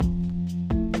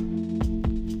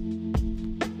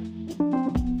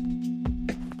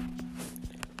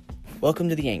Welcome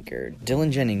to The Anchor. Dylan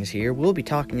Jennings here. We'll be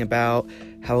talking about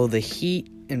how the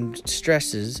heat and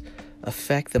stresses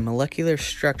affect the molecular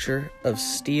structure of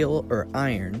steel or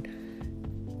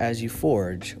iron as you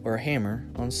forge or hammer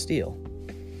on steel.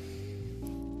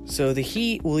 So the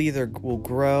heat will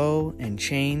grow and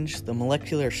change the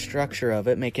molecular structure of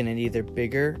it, making it either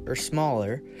bigger or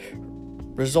smaller,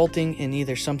 resulting in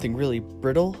either something really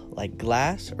brittle like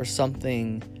glass or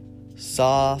something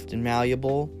soft and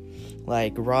malleable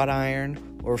like wrought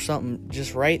iron, or something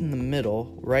just right in the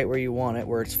middle, right where you want it,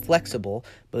 where it's flexible,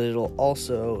 but it's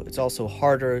also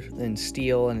harder than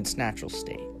steel in its natural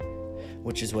state,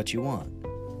 which is what you want.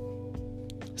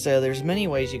 So there's many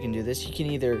ways you can do this. You can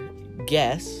either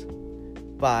guess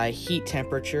by heat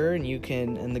temperature, and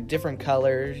the different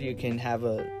colors, you can have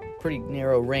a pretty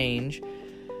narrow range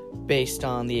based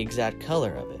on the exact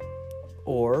color of it.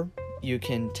 Or you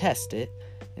can test it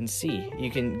and see.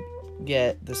 You can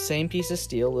get the same piece of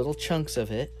steel, little chunks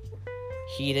of it,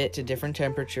 heat it to different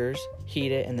temperatures,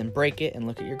 heat it, and then break it and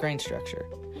look at your grain structure,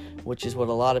 which is what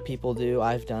a lot of people do.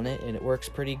 I've done it, and it works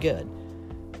pretty good.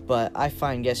 But I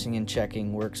find guessing and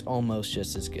checking works almost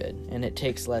just as good, and it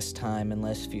takes less time and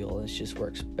less fuel. It just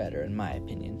works better, in my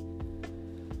opinion.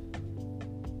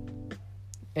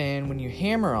 And when you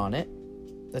hammer on it,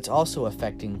 that's also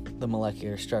affecting the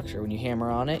molecular structure. When you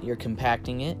hammer on it, you're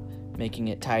compacting it, making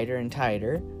it tighter and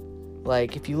tighter.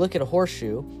 Like, if you look at a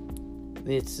horseshoe,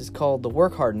 this is called the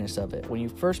work hardness of it. When you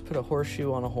first put a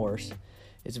horseshoe on a horse,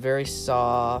 it's very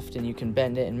soft and you can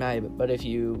bend it and malleable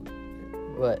it.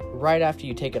 But right after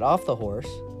you take it off the horse,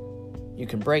 you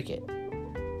can break it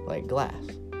like glass.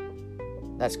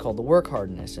 That's called the work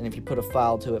hardness. And if you put a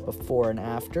file to it before and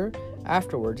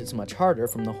afterwards, it's much harder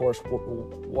from the horse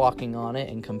walking on it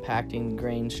and compacting the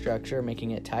grain structure, making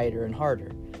it tighter and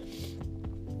harder.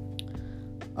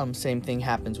 Same thing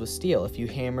happens with steel. If you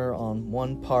hammer on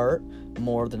one part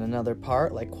more than another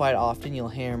part, like quite often you'll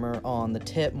hammer on the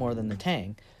tip more than the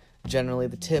tang. Generally,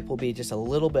 the tip will be just a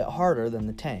little bit harder than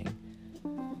the tang.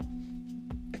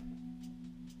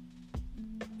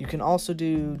 You can also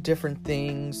do different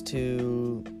things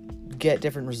to get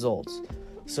different results.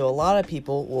 So a lot of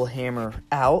people will hammer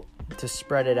out to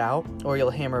spread it out, or you'll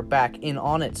hammer back in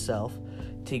on itself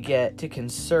to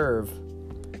conserve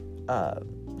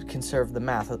the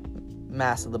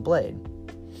mass of the blade.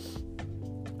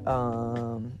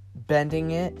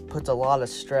 Bending it puts a lot of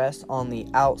stress on the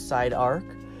outside arc.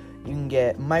 You can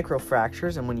get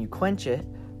microfractures, and when you quench it,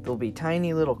 there'll be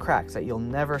tiny little cracks that you'll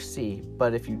never see,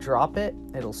 but if you drop it,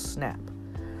 it'll snap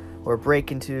or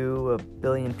break into a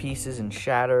billion pieces and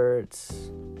shatter.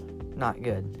 It's not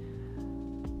good.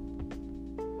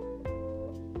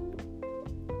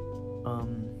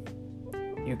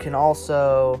 You can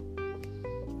also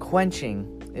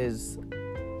quenching is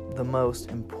the most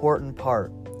important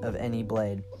part of any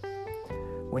blade.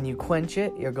 When you quench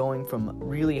it, you're going from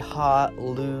really hot,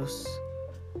 loose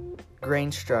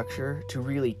grain structure to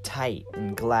really tight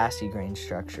and glassy grain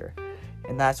structure.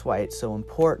 And that's why it's so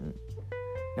important.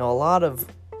 Now, a lot of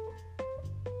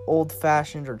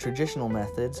old-fashioned or traditional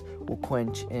methods will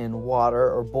quench in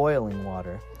water or boiling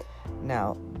water.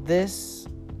 Now, this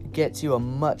gets you a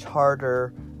much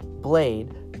harder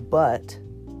blade, but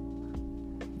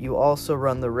you also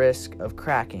run the risk of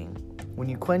cracking. When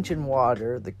you quench in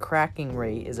water, the cracking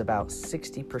rate is about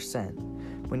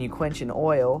 60%. When you quench in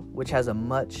oil, which has a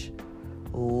much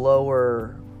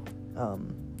lower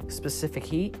specific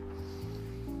heat,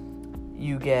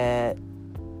 you get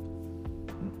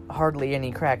hardly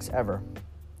any cracks ever.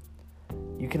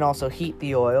 You can also heat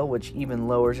the oil, which even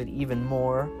lowers it even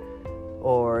more.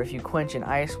 Or if you quench in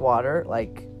ice water,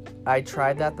 like I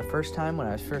tried that the first time when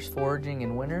I was first foraging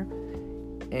in winter,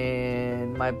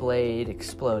 and my blade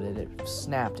exploded. It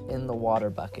snapped in the water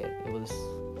bucket.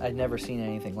 I'd never seen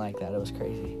anything like that. It was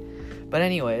crazy. But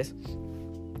anyways,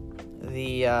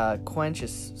 the quench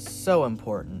is so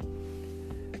important.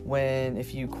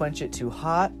 If you quench it too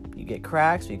hot, you get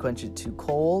cracks. If you quench it too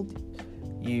cold,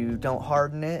 you don't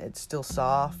harden it. It's still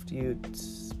soft.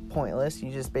 It's pointless. You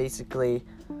just basically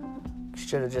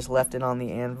should have just left it on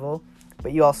the anvil.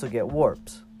 But you also get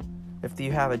warps. If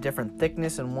you have a different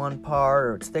thickness in one part,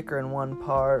 or it's thicker in one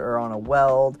part, or on a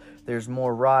weld, there's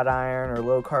more wrought iron or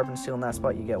low carbon steel in that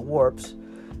spot, you get warps,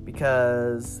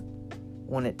 because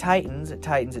when it tightens at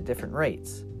different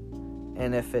rates.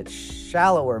 And if it's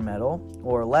shallower metal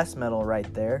or less metal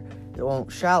right there, it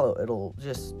won't shallow, it'll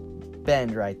just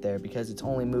bend right there because it's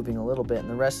only moving a little bit, and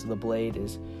the rest of the blade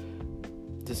is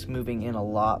just moving in a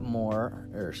lot more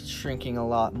or shrinking a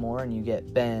lot more, and you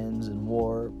get bends and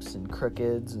warps and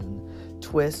crookeds and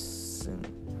twists, and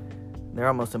They're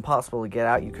almost impossible to get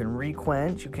out. You can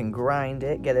re-quench, you can grind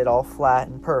it, get it all flat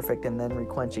and perfect, and then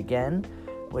re-quench again,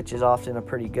 which is often a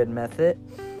pretty good method.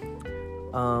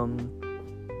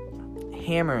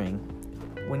 Hammering.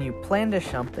 When you plant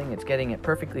something, it's getting it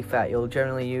perfectly fat. You'll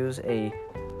generally use a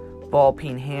ball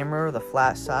peen hammer, the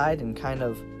flat side, and kind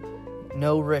of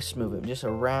no wrist movement, just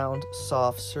a round,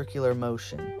 soft, circular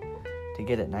motion to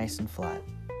get it nice and flat.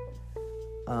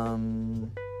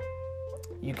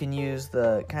 You can use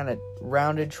the kind of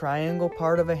rounded triangle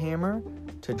part of a hammer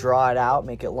to draw it out,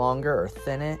 make it longer or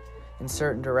thin it in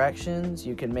certain directions.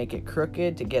 You can make it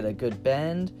crooked to get a good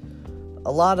bend.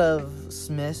 A lot of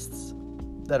smiths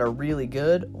that are really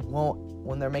good won't,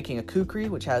 when they're making a kukri,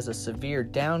 which has a severe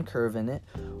down curve in it,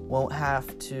 won't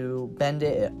have to bend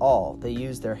it at all. They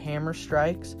use their hammer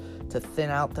strikes to thin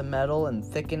out the metal and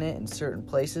thicken it in certain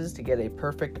places to get a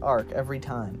perfect arc every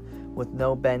time with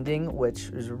no bending, which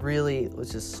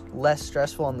is less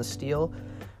stressful on the steel,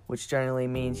 which generally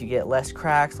means you get less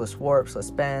cracks, less warps, less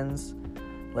bends,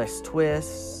 less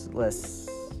twists, less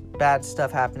bad stuff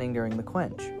happening during the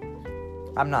quench.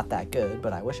 I'm not that good,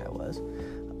 but I wish I was.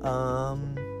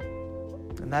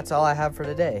 And that's all I have for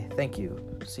today. Thank you.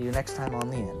 See you next time on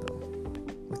The Anvil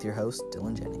with your host,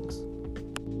 Dylan Jennings.